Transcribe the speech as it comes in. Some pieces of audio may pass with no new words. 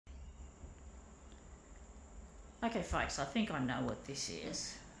Okay folks, I think I know what this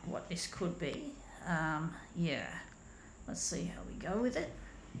is, what this could be. Yeah, let's see how we go with it.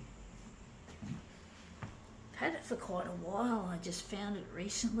 I've had it for quite a while, I just found it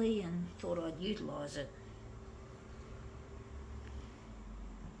recently and thought I'd utilise it.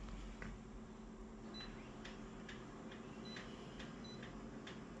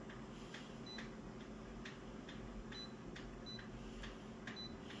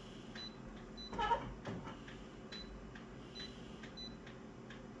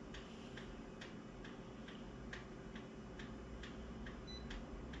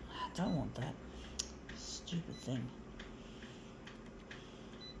 I don't want that stupid thing.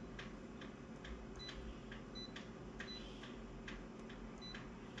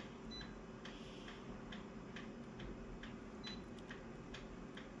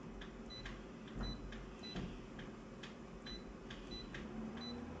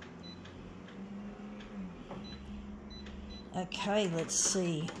 Okay, let's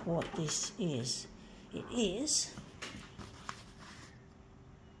see what this is. It is,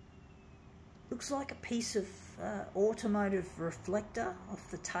 looks like a piece of automotive reflector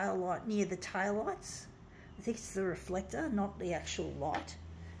off the tail light, near the tail lights. I think it's the reflector, not the actual light.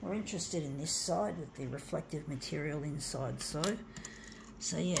 We're interested in this side with the reflective material inside. So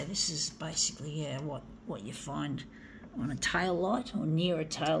yeah, this is basically what you find on a tail light or near a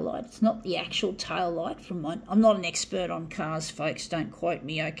tail light. It's not the actual tail light from mine. I'm not an expert on cars, folks. Don't quote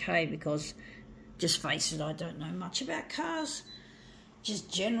me, okay? Because just face it, I don't know much about cars.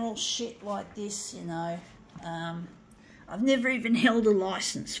 Just general shit like this, you know. I've never even held a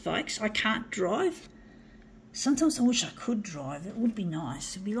license, folks. I can't drive. Sometimes I wish I could drive. It would be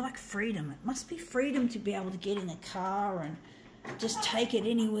nice. It'd be like freedom. It must be freedom to be able to get in a car and just take it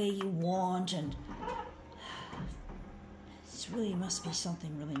anywhere you want, and it really must be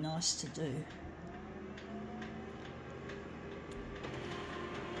something really nice to do.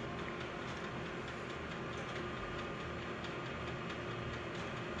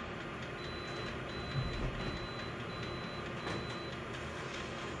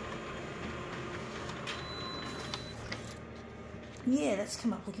 Yeah, that's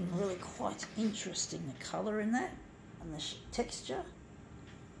come up looking really quite interesting, the colour in that and the texture.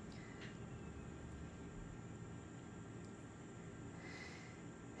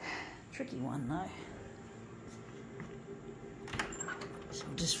 Tricky one though. So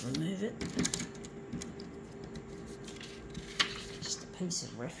I'll just remove it. Just a piece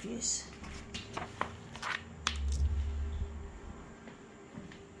of refuse.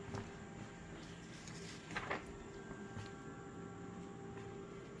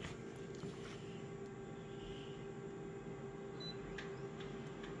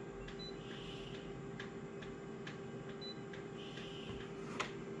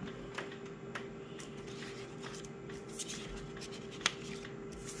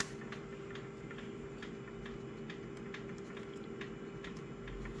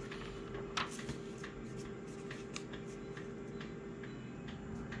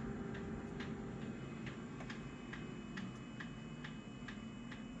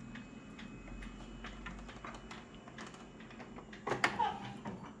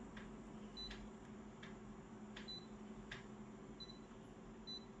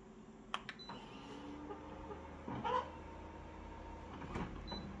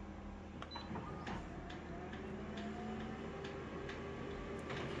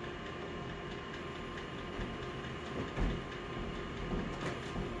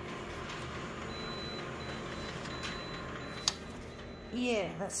 Yeah,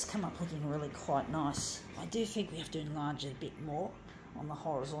 that's come up looking really quite nice. I do think we have to enlarge it a bit more on the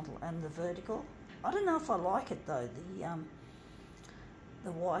horizontal and the vertical. I don't know if I like it though,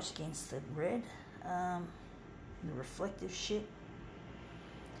 the white against the red, the reflective shit.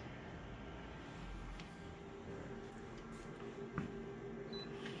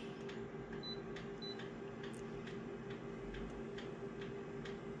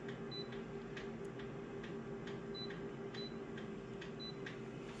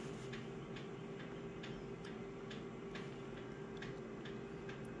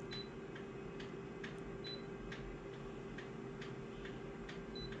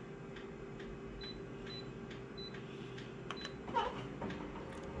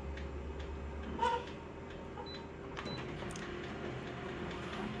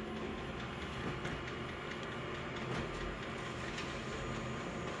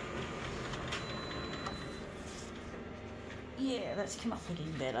 Yeah, that's come up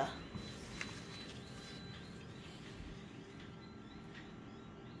looking better.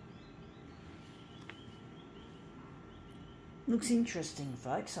 Looks interesting,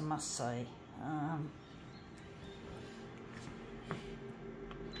 folks, I must say.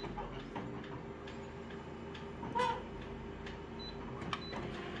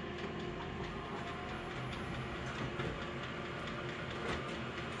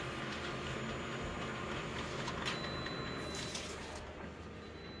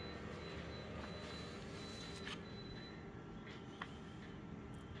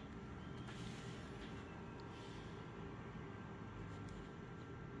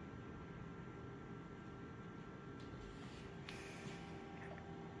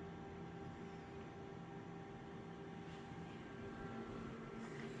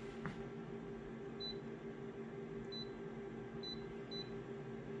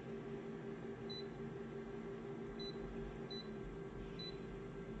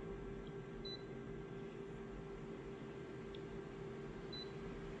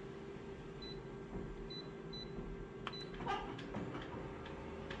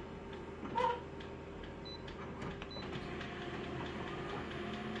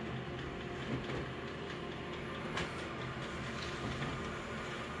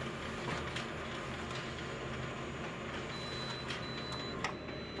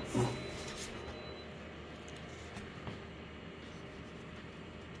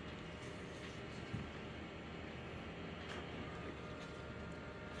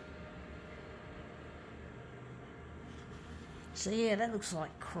 So yeah, that looks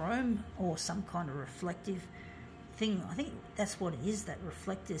like chrome or some kind of reflective thing. I think that's what it is, that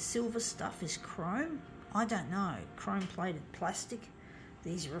reflector. Silver stuff is chrome. I don't know. Chrome plated plastic,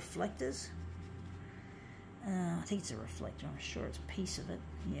 these reflectors. I think it's a reflector. I'm sure it's a piece of it.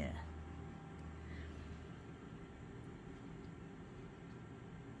 Yeah.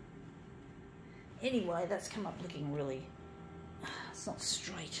 Anyway, that's come up looking really... It's not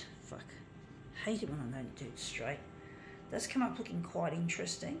straight. Fuck. Hate it when I don't do it straight. That's come up looking quite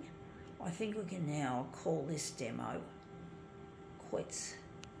interesting. I think we can now call this demo quits.